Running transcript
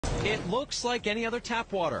It looks like any other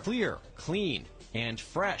tap water. Clear, clean, and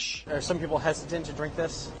fresh. Are some people hesitant to drink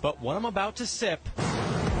this? But what I'm about to sip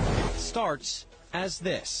starts as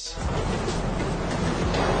this.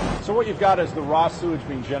 So what you've got is the raw sewage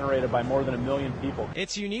being generated by more than 1 million people.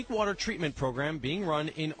 It's a unique water treatment program being run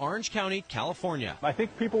in Orange County, California. I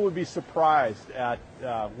think people would be surprised at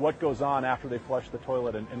what goes on after they flush the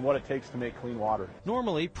toilet and what it takes to make clean water.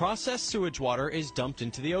 Normally, processed sewage water is dumped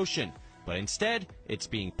into the ocean, but instead, it's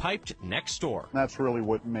being piped next door. That's really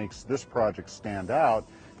what makes this project stand out,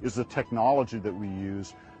 is the technology that we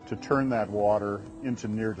use to turn that water into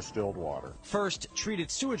near distilled water. First,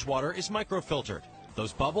 treated sewage water is microfiltered.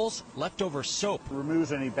 Those bubbles, leftover soap.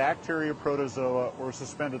 Removes any bacteria, protozoa, or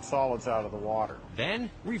suspended solids out of the water. Then,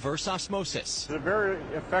 reverse osmosis. It very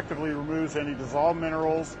effectively removes any dissolved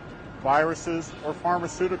minerals, viruses, or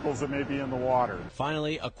pharmaceuticals that may be in the water.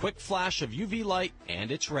 Finally, a quick flash of UV light, and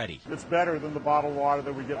it's ready. It's better than the bottled water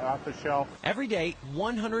that we get off the shelf. Every day,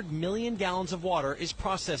 100 million gallons of water is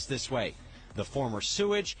processed this way. The former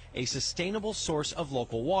sewage, a sustainable source of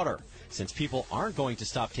local water, since people aren't going to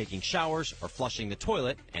stop taking showers or flushing the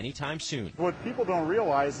toilet anytime soon. What people don't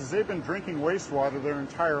realize is they've been drinking wastewater their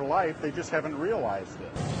entire life, they just haven't realized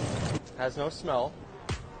it. Has no smell.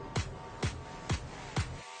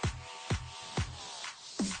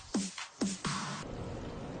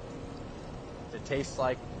 It tastes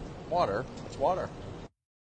like water. It's water.